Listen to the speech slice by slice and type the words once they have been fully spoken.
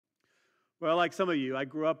Well, like some of you, I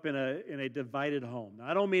grew up in a divided home. Now,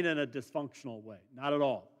 I don't mean in a dysfunctional way, not at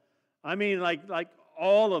all. I mean like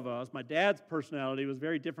all of us, my dad's personality was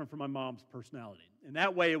very different from my mom's personality. And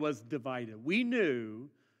that way it was divided. We knew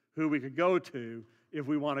who we could go to if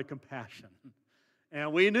we wanted compassion.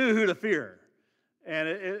 And we knew who to fear. And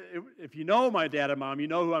if you know my dad and mom, you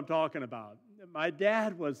know who I'm talking about. My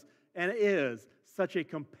dad was and is such a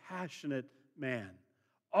compassionate man.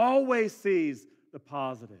 Always sees the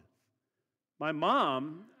positive. My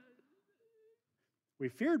mom, we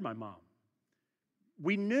feared my mom.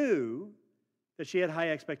 We knew that she had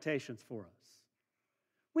high expectations for us.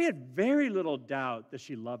 We had very little doubt that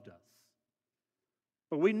she loved us.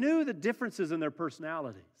 But we knew the differences in their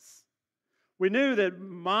personalities. We knew that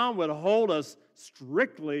mom would hold us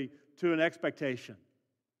strictly to an expectation.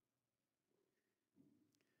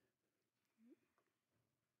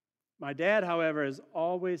 My dad, however, has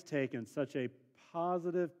always taken such a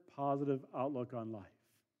positive outlook on life.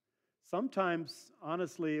 Sometimes,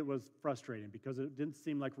 honestly, it was frustrating because it didn't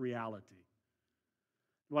seem like reality.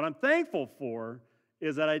 What I'm thankful for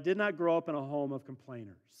is that I did not grow up in a home of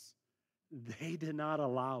complainers. They did not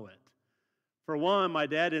allow it. For one, my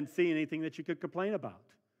dad didn't see anything that you could complain about.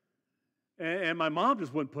 And my mom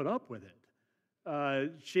just wouldn't put up with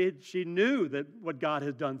it. She knew that what God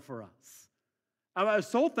had done for us. I was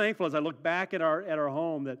so thankful as I look back at our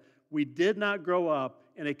home that we did not grow up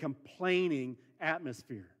in a complaining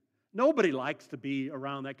atmosphere. Nobody likes to be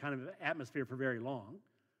around that kind of atmosphere for very long.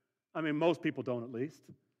 I mean, most people don't, at least.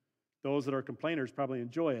 Those that are complainers probably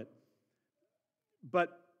enjoy it.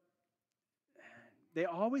 But they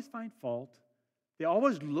always find fault. They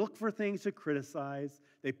always look for things to criticize.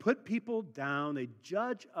 They put people down. They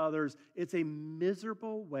judge others. It's a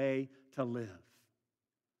miserable way to live.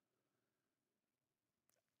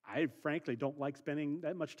 I frankly don't like spending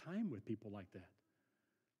that much time with people like that.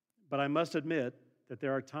 But I must admit that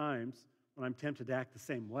there are times when I'm tempted to act the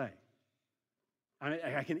same way.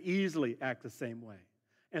 I can easily act the same way.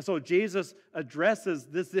 And so Jesus addresses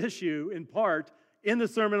this issue in part in the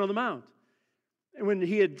Sermon on the Mount. And when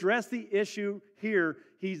he addressed the issue here,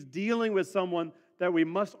 he's dealing with someone that we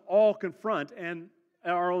must all confront and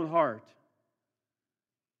in our own heart.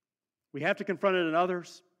 We have to confront it in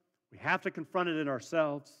others. We have to confront it in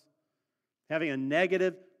ourselves. Having a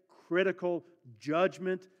negative, critical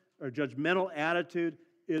judgment or judgmental attitude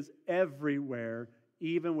is everywhere,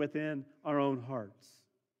 even within our own hearts.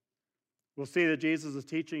 We'll see that Jesus'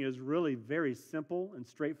 teaching is really very simple and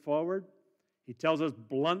straightforward. He tells us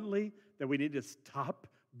bluntly that we need to stop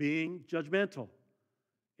being judgmental.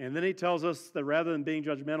 And then he tells us that rather than being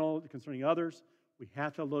judgmental concerning others, we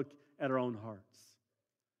have to look at our own hearts.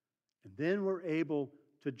 And then we're able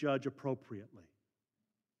to judge appropriately.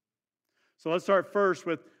 So let's start first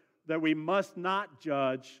with that we must not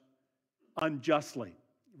judge unjustly.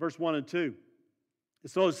 Verse 1 and 2.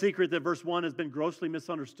 It's no secret that verse 1 has been grossly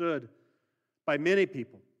misunderstood by many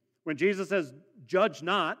people. When Jesus says, judge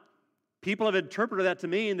not, people have interpreted that to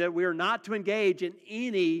mean that we are not to engage in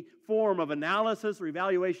any form of analysis or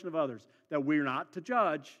evaluation of others, that we're not to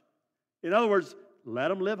judge. In other words, let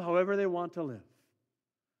them live however they want to live.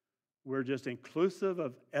 We're just inclusive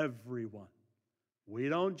of everyone. We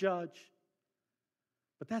don't judge.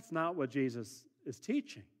 But that's not what Jesus is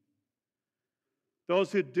teaching.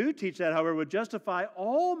 Those who do teach that, however, would justify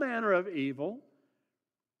all manner of evil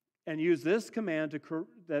and use this command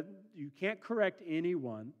that you can't correct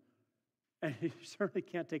anyone, and you certainly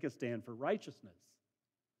can't take a stand for righteousness.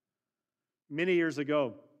 Many years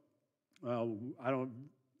ago,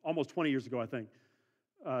 almost 20 years ago, I think,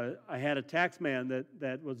 I had a tax man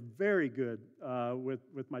that was very good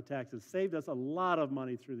with my taxes, saved us a lot of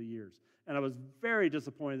money through the years. And I was very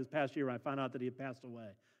disappointed this past year when I found out that he had passed away.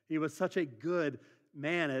 He was such a good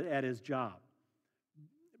man at his job.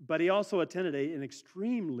 But he also attended an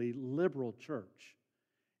extremely liberal church.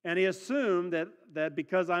 And he assumed that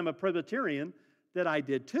because I'm a Presbyterian, that I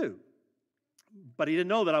did too. But he didn't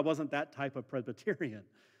know that I wasn't that type of Presbyterian.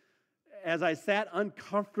 As I sat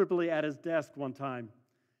uncomfortably at his desk one time,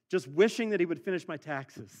 just wishing that he would finish my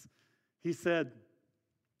taxes, he said,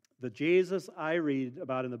 the Jesus I read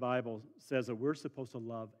about in the Bible says that we're supposed to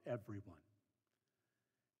love everyone.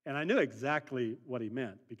 And I knew exactly what he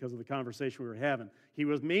meant because of the conversation we were having. He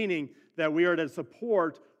was meaning that we are to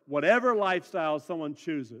support whatever lifestyle someone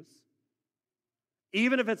chooses,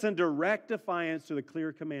 even if it's in direct defiance to the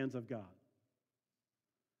clear commands of God.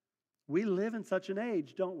 We live in such an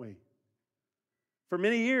age, don't we? For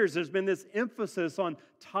many years, there's been this emphasis on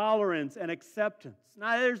tolerance and acceptance.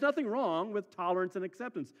 Now, there's nothing wrong with tolerance and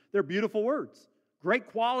acceptance. They're beautiful words, great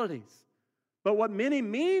qualities. But what many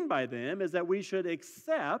mean by them is that we should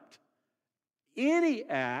accept any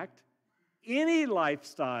act, any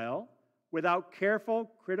lifestyle, without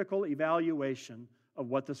careful, critical evaluation of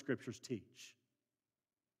what the Scriptures teach.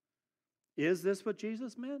 Is this what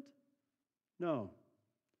Jesus meant? No.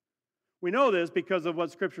 We know this because of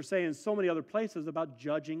what Scriptures say in so many other places about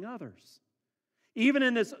judging others. Even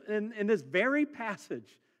in this very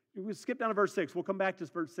passage, we skip down to verse 6. We'll come back to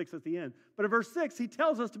verse 6 at the end. But in verse 6, he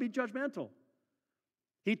tells us to be judgmental.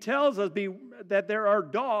 He tells us that there are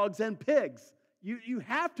dogs and pigs. You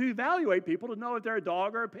have to evaluate people to know if they're a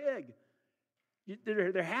dog or a pig.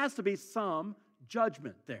 There has to be some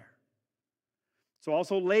judgment there. So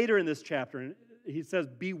also later in this chapter, he says,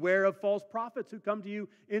 beware of false prophets who come to you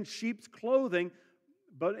in sheep's clothing,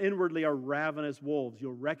 but inwardly are ravenous wolves.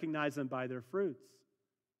 You'll recognize them by their fruits.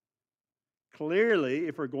 Clearly,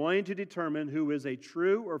 if we're going to determine who is a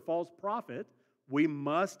true or false prophet, we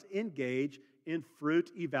must engage in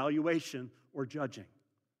fruit evaluation or judging.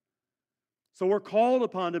 So we're called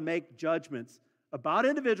upon to make judgments about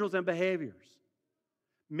individuals and behaviors.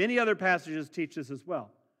 Many other passages teach this as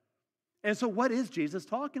well. And so what is Jesus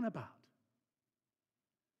talking about?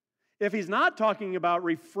 If he's not talking about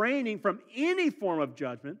refraining from any form of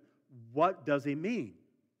judgment, what does he mean?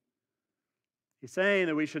 He's saying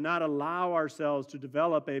that we should not allow ourselves to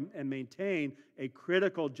develop and maintain a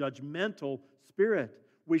critical, judgmental spirit.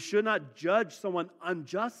 We should not judge someone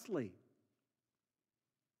unjustly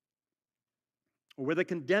or with a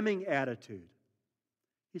condemning attitude.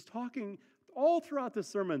 He's talking all throughout the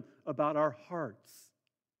sermon about our hearts.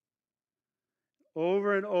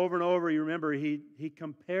 Over and over and over, you remember, he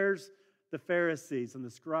compares the Pharisees and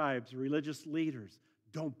the scribes, religious leaders.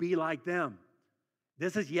 Don't be like them.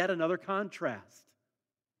 This is yet another contrast.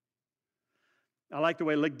 I like the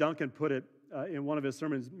way Lick Duncan put it in one of his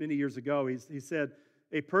sermons many years ago. He said,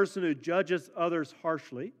 a person who judges others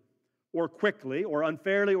harshly or quickly or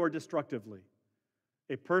unfairly or destructively.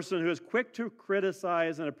 A person who is quick to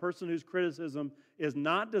criticize and a person whose criticism is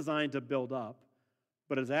not designed to build up,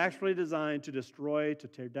 but is actually designed to destroy, to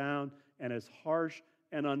tear down, and is harsh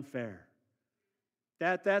and unfair.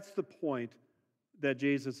 That's the point that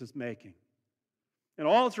Jesus is making. And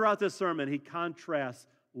all throughout this sermon, he contrasts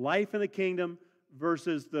life in the kingdom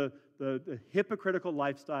versus the hypocritical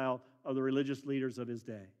lifestyle of the religious leaders of his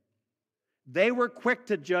day. They were quick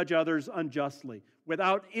to judge others unjustly,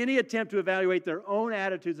 without any attempt to evaluate their own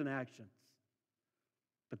attitudes and actions.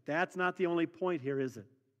 But that's not the only point here, is it?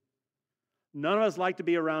 None of us like to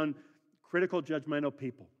be around critical, judgmental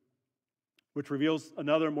people, which reveals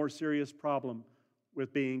another more serious problem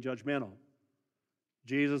with being judgmental.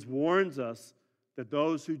 Jesus warns us that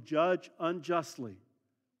those who judge unjustly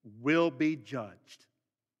will be judged.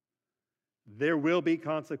 There will be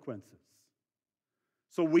consequences.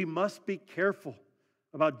 So we must be careful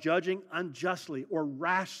about judging unjustly or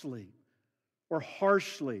rashly or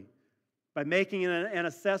harshly by making an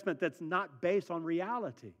assessment that's not based on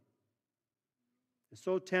reality. It's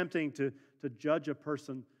so tempting to judge a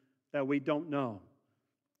person that we don't know,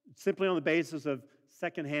 simply on the basis of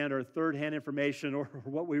secondhand or third-hand information or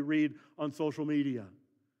what we read on social media.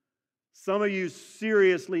 Some of you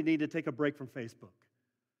seriously need to take a break from Facebook.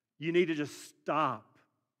 You need to just stop.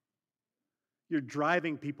 You're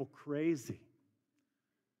driving people crazy.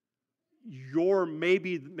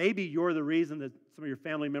 Maybe you're the reason that some of your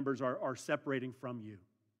family members are separating from you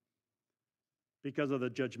because of the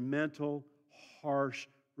judgmental, harsh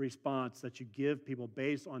response that you give people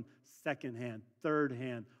based on secondhand,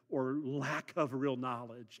 third-hand, or lack of real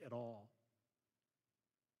knowledge at all.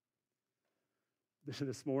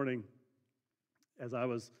 This morning, as I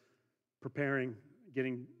was preparing,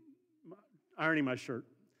 ironing my shirt,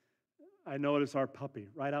 I noticed our puppy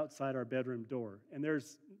right outside our bedroom door. And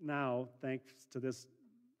there's now, thanks to this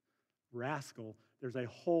rascal, there's a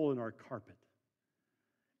hole in our carpet.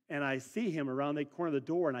 And I see him around the corner of the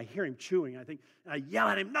door, and I hear him chewing. And I yell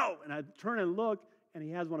at him, no! And I turn and look, and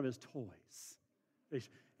he has one of his toys.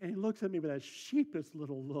 And he looks at me with that sheepish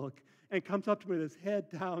little look and comes up to me with his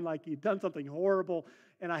head down like he'd done something horrible,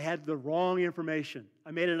 and I had the wrong information.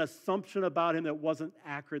 I made an assumption about him that wasn't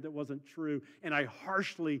accurate, that wasn't true, and I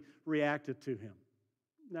harshly reacted to him.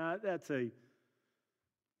 Now, that's a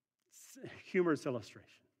humorous illustration.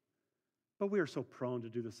 But we are so prone to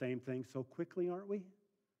do the same thing so quickly, aren't we?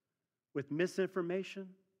 With misinformation,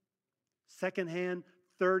 secondhand,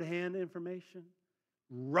 third-hand information,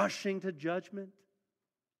 rushing to judgment.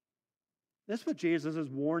 That's what Jesus is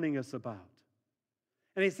warning us about.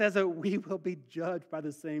 And he says that we will be judged by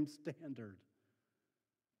the same standard.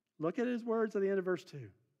 Look at his words at the end of verse 2.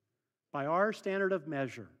 By our standard of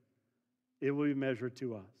measure, it will be measured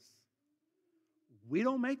to us. We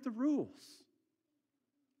don't make the rules.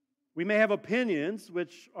 We may have opinions,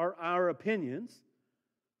 which are our opinions,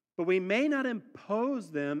 but we may not impose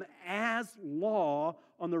them as law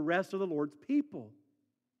on the rest of the Lord's people.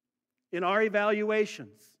 In our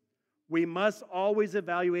evaluations, we must always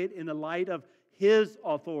evaluate in the light of His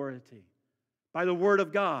authority, by the Word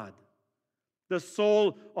of God, the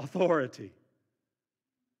sole authority,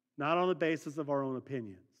 not on the basis of our own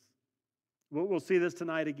opinions. We'll see this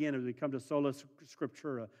tonight again as we come to Sola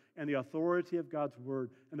Scriptura and the authority of God's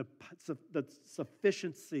Word and the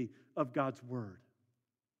sufficiency of God's Word.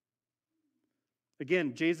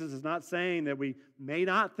 Again, Jesus is not saying that we may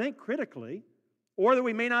not think critically or that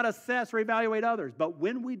we may not assess or evaluate others, but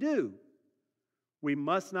when we do, we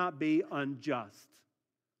must not be unjust.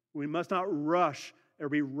 We must not rush or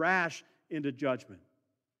be rash into judgment.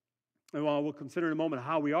 And while we'll consider in a moment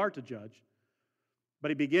how we are to judge, but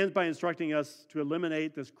he begins by instructing us to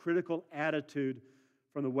eliminate this critical attitude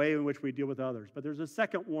from the way in which we deal with others. But there's a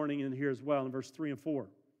second warning in here as well in verse 3 and 4.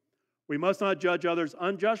 We must not judge others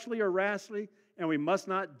unjustly or rashly, and we must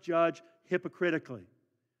not judge hypocritically.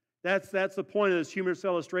 That's the point of this humorous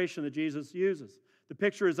illustration that Jesus uses. The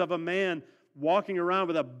picture is of a man walking around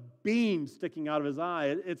with a beam sticking out of his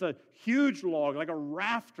eye. It's a huge log, like a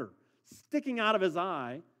rafter, sticking out of his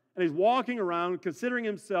eye. And he's walking around considering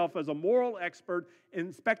himself as a moral expert,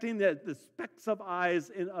 inspecting the specks of eyes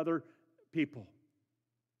in other people.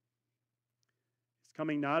 He's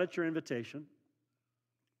coming not at your invitation,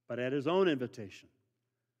 but at his own invitation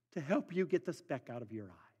to help you get the speck out of your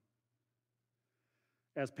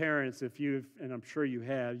eye. As parents, if you've, and I'm sure you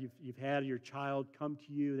have, you've had your child come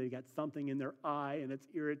to you, they got something in their eye and it's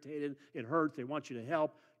irritated, it hurts, they want you to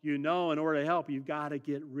help. You know in order to help, you've got to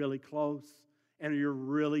get really close. And you're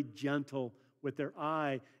really gentle with their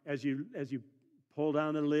eye as you pull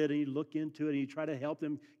down the lid and you look into it and you try to help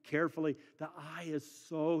them carefully. The eye is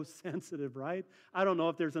so sensitive, right? I don't know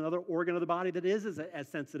if there's another organ of the body that is as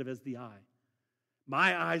sensitive as the eye.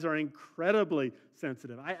 My eyes are incredibly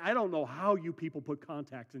sensitive. I don't know how you people put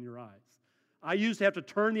contacts in your eyes. I used to have to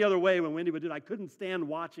turn the other way when Wendy would do it. I couldn't stand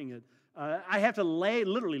watching it. I have to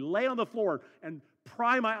literally lay on the floor and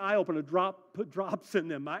pry my eye open and put drops in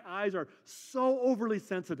them. My eyes are so overly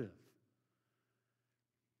sensitive.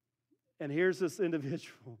 And here's this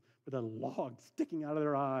individual with a log sticking out of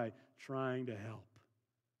their eye trying to help.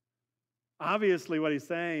 Obviously, what he's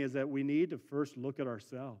saying is that we need to first look at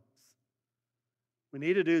ourselves. We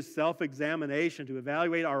need to do self-examination to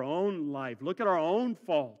evaluate our own life, look at our own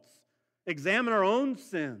faults, examine our own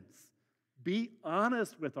sins, be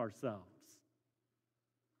honest with ourselves.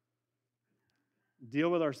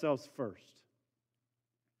 Deal with ourselves first,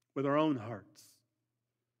 with our own hearts.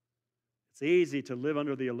 It's easy to live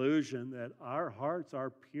under the illusion that our hearts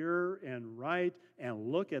are pure and right,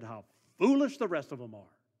 and look at how foolish the rest of them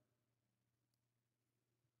are.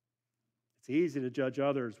 It's easy to judge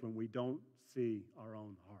others when we don't see our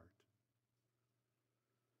own heart.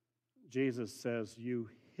 Jesus says, "You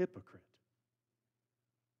hypocrite."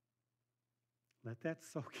 Let that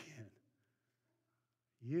soak in.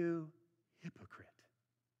 You hypocrite.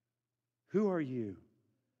 Who are you?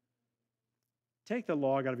 Take the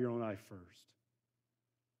log out of your own eye first.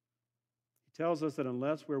 He tells us that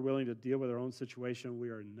unless we're willing to deal with our own situation, we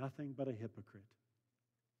are nothing but a hypocrite.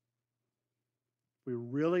 We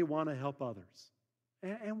really want to help others,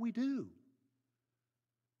 and we do.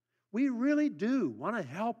 We really do want to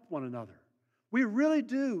help one another. We really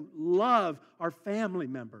do love our family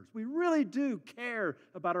members. We really do care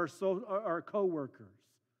about our coworkers.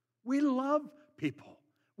 We love people.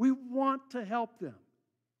 We want to help them.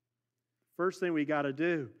 First thing we got to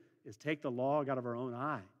do is take the log out of our own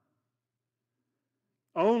eye.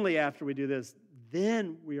 Only after we do this,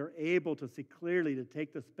 then we are able to see clearly to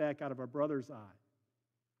take the speck out of our brother's eye.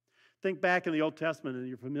 Think back in the Old Testament, and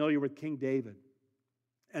you're familiar with King David.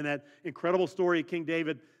 And that incredible story of King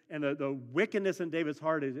David and the wickedness in David's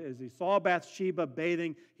heart as he saw Bathsheba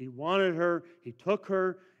bathing, he wanted her, he took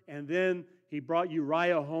her, and then he brought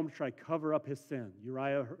Uriah home to try to cover up his sin,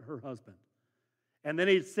 Uriah, her husband. And then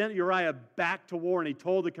he sent Uriah back to war, and he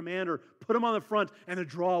told the commander, put him on the front and to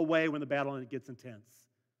draw away when the battle gets intense,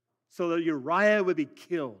 so that Uriah would be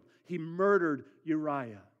killed. He murdered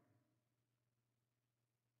Uriah.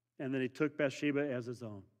 And then he took Bathsheba as his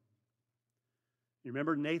own. You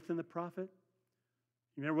remember Nathan the prophet?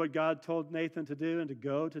 You remember what God told Nathan to do and to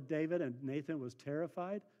go to David, and Nathan was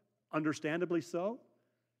terrified, understandably so,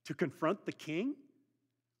 to confront the king?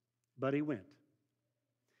 But he went.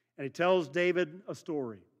 And he tells David a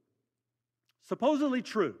story, supposedly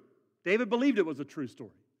true. David believed it was a true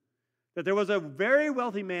story. That there was a very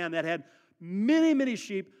wealthy man that had many, many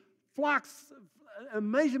sheep, flocks, an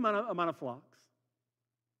amazing amount of flocks.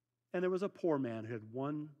 And there was a poor man who had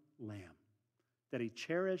one lamb that he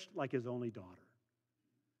cherished like his only daughter.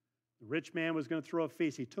 The rich man was going to throw a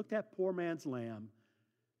feast. He took that poor man's lamb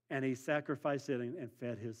and he sacrificed it and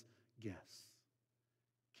fed his guests.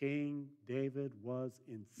 King David was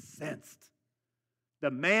incensed.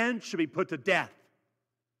 The man should be put to death.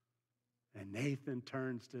 And Nathan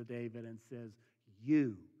turns to David and says,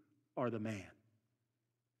 "You are the man."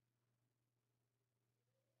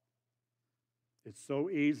 It's so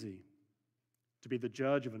easy to be the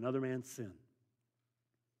judge of another man's sin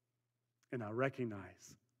and not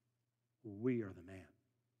recognize we are the man.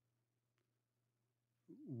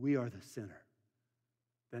 We are the sinner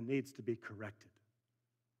that needs to be corrected.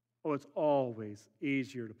 Oh, it's always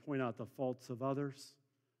easier to point out the faults of others,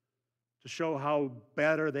 to show how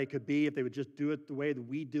better they could be if they would just do it the way that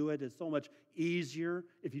we do it. It's so much easier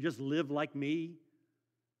if you just live like me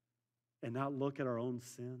and not look at our own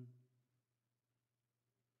sin.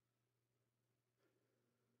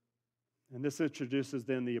 And this introduces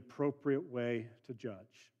then the appropriate way to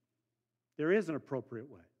judge. There is an appropriate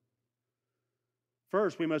way.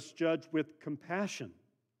 First, we must judge with compassion.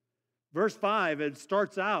 Verse 5, it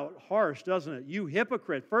starts out harsh, doesn't it? You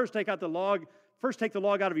hypocrite, first take the log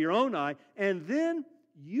out of your own eye, and then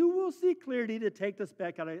you will see clearly to take the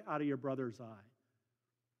speck out of your brother's eye.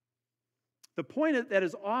 The point that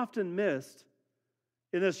is often missed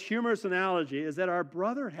in this humorous analogy is that our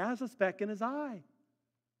brother has a speck in his eye.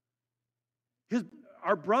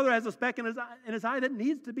 Our brother has a speck in his eye that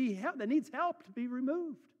needs help to be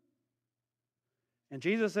removed. And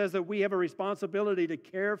Jesus says that we have a responsibility to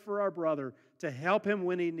care for our brother, to help him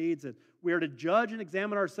when he needs it. We are to judge and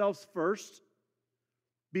examine ourselves first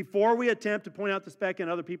before we attempt to point out the speck in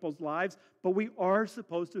other people's lives, but we are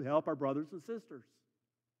supposed to help our brothers and sisters.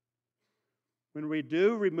 When we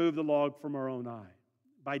do remove the log from our own eye,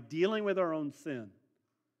 by dealing with our own sin,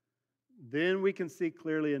 then we can see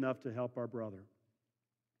clearly enough to help our brother.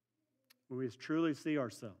 When we truly see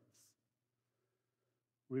ourselves,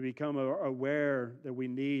 we become aware that we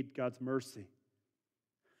need God's mercy.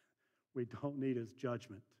 We don't need His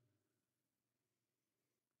judgment.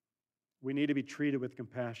 We need to be treated with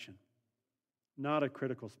compassion, not a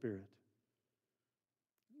critical spirit.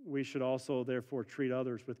 We should also, therefore, treat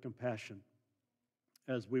others with compassion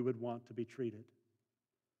as we would want to be treated.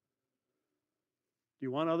 Do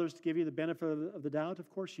you want others to give you the benefit of the doubt? Of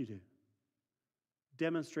course you do.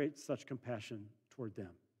 Demonstrate such compassion toward them.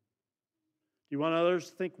 Do you want others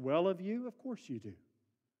to think well of you? Of course you do.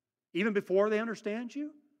 Even before they understand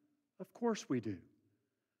you? Of course we do.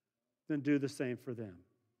 Then do the same for them.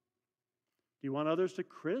 Do you want others to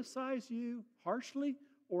criticize you harshly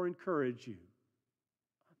or encourage you?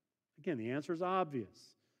 Again, the answer is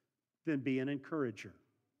obvious. Then be an encourager.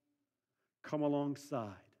 Come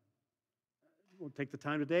alongside. We'll take the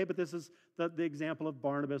time today, but this is the example of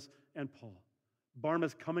Barnabas and Paul.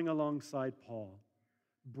 Barnabas coming alongside Paul,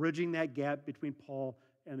 bridging that gap between Paul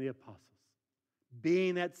and the apostles,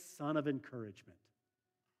 being that son of encouragement.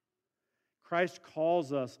 Christ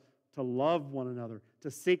calls us to love one another,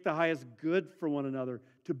 to seek the highest good for one another,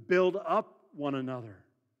 to build up one another.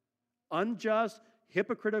 Unjust,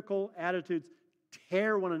 hypocritical attitudes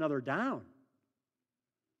tear one another down.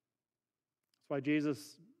 That's why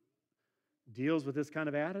Jesus deals with this kind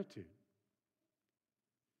of attitude.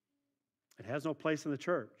 It has no place in the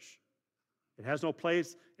church. It has no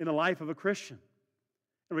place in the life of a Christian.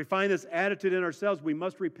 And we find this attitude in ourselves. We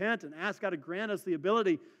must repent and ask God to grant us the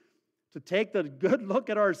ability to take the good look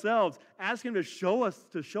at ourselves. Ask Him to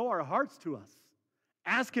show our hearts to us.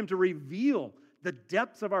 Ask Him to reveal the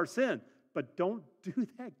depths of our sin. But don't do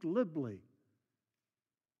that glibly.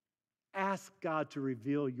 Ask God to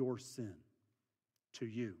reveal your sin to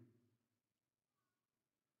you,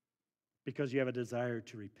 because you have a desire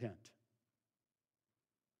to repent.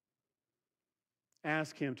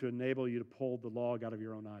 Ask Him to enable you to pull the log out of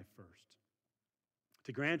your own eye first,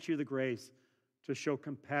 to grant you the grace to show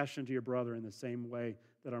compassion to your brother in the same way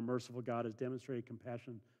that our merciful God has demonstrated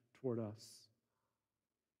compassion toward us.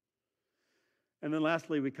 And then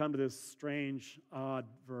lastly, we come to this strange, odd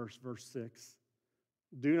verse 6.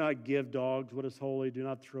 Do not give dogs what is holy. Do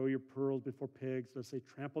not throw your pearls before pigs, lest they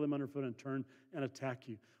trample them underfoot and turn and attack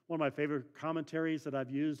you. One of my favorite commentaries that I've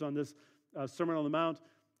used on this Sermon on the Mount,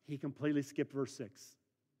 he completely skipped verse 6.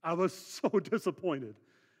 I was so disappointed.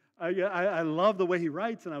 I love the way he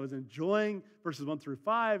writes, and I was enjoying verses 1 through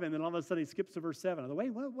 5, and then all of a sudden he skips to verse 7. I thought, wait,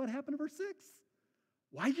 what happened to verse 6?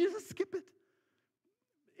 Why did you just skip it?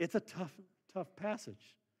 It's a tough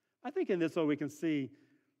passage. I think in this way we can see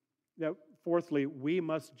that, fourthly, we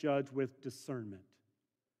must judge with discernment.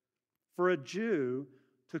 For a Jew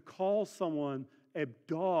to call someone a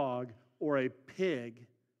dog or a pig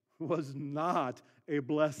was not a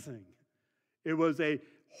blessing. It was a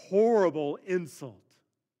horrible insult.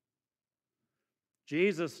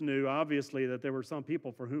 Jesus knew, obviously, that there were some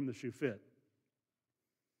people for whom the shoe fit.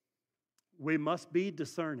 We must be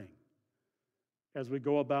discerning as we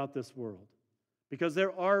go about this world, because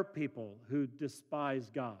there are people who despise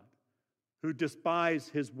God, who despise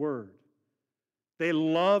His Word. They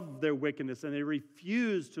love their wickedness and they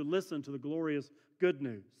refuse to listen to the glorious good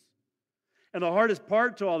news. And the hardest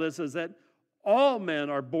part to all this is that all men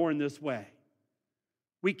are born this way.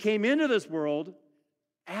 We came into this world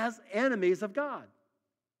as enemies of God.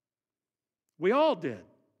 We all did.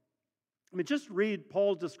 I mean, just read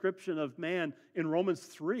Paul's description of man in Romans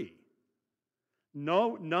 3.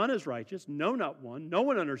 No, none is righteous, no, not one. No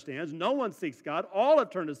one understands, no one seeks God. All have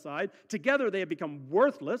turned aside. Together they have become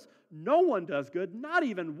worthless. No one does good, not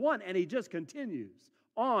even one. And he just continues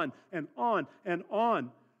on and on and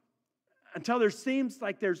on until there seems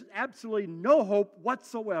like there's absolutely no hope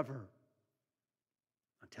whatsoever.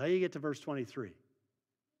 Until you get to verse 23.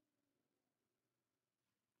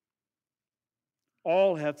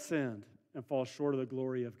 All have sinned and fall short of the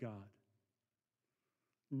glory of God.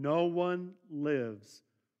 No one lives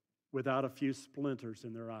without a few splinters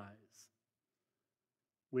in their eyes.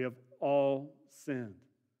 We have all sinned.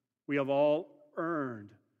 We have all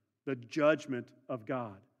earned the judgment of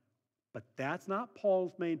God. But that's not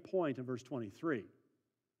Paul's main point in verse 23.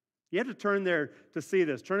 You have to turn there to see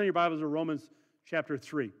this. Turn in your Bibles to Romans chapter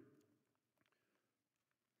 3.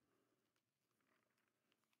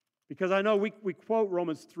 Because I know we quote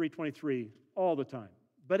Romans 3:23 all the time.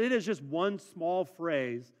 But it is just one small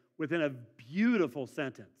phrase within a beautiful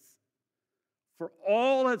sentence. For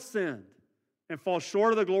all have sinned and fall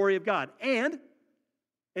short of the glory of God. And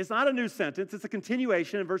it's not a new sentence, it's a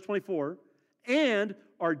continuation in verse 24. And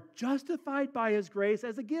are justified by His grace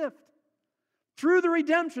as a gift through the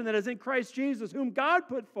redemption that is in Christ Jesus, whom God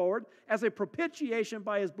put forward as a propitiation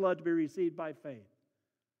by His blood to be received by faith.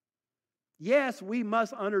 Yes, we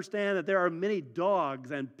must understand that there are many dogs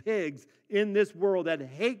and pigs in this world that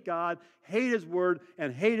hate God, hate His Word,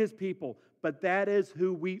 and hate His people. But that is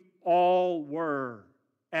who we all were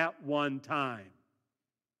at one time.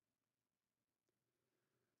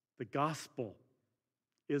 The gospel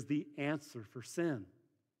is the answer for sin.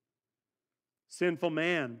 Sinful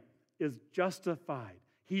man is justified.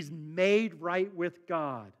 He's made right with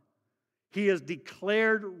God. He is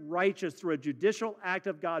declared righteous through a judicial act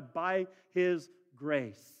of God by His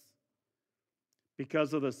grace.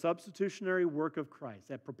 Because of the substitutionary work of Christ,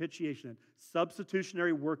 that propitiation,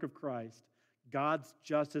 substitutionary work of Christ, God's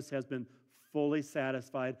justice has been fully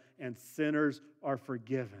satisfied and sinners are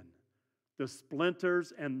forgiven. The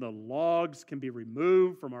splinters and the logs can be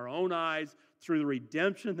removed from our own eyes through the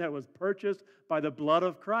redemption that was purchased by the blood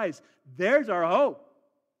of Christ. There's our hope.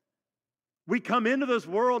 We come into this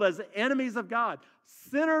world as enemies of God,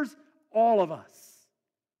 sinners, all of us.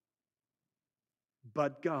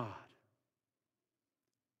 But God,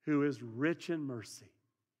 who is rich in mercy,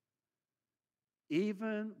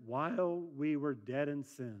 even while we were dead in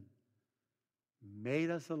sin, made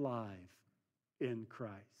us alive in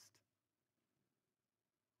Christ.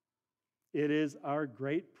 It is our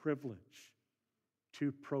great privilege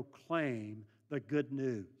to proclaim the good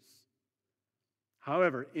news.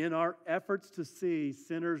 However, in our efforts to see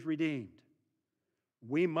sinners redeemed,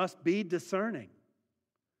 we must be discerning.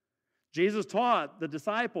 Jesus taught the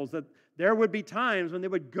disciples that there would be times when they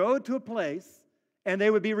would go to a place and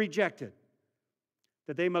they would be rejected,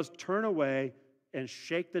 that they must turn away and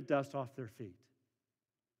shake the dust off their feet.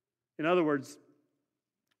 In other words,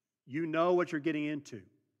 you know what you're getting into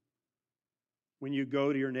when you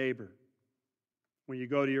go to your neighbor, when you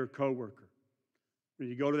go to your coworker, when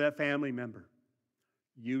you go to that family member.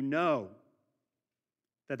 You know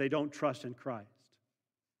that they don't trust in Christ.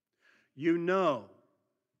 You know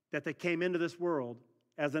that they came into this world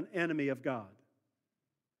as an enemy of God,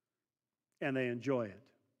 and they enjoy it.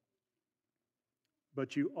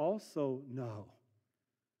 But you also know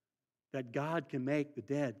that God can make the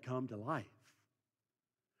dead come to life.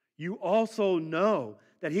 You also know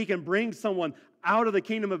that He can bring someone out of the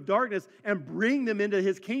kingdom of darkness and bring them into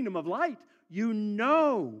His kingdom of light. You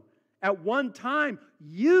know at one time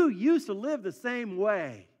you used to live the same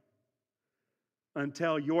way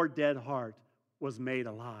until your dead heart was made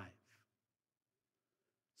alive.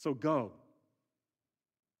 So go.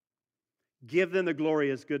 Give them the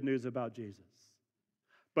glorious good news about Jesus.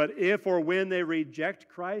 But if or when they reject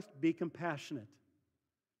Christ, be compassionate.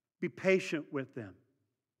 Be patient with them.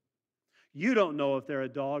 You don't know if they're a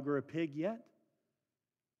dog or a pig yet.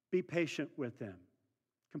 Be patient with them.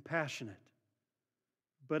 Compassionate.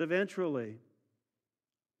 But eventually,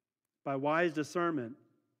 by wise discernment,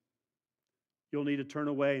 you'll need to turn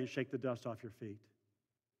away and shake the dust off your feet.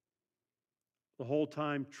 The whole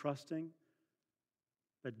time trusting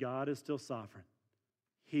that God is still sovereign.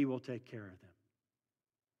 He will take care of them.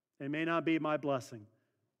 It may not be my blessing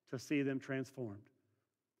to see them transformed.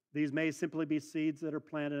 These may simply be seeds that are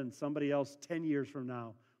planted and somebody else 10 years from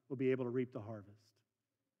now will be able to reap the harvest.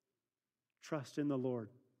 Trust in the Lord.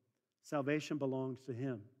 Salvation belongs to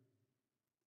Him.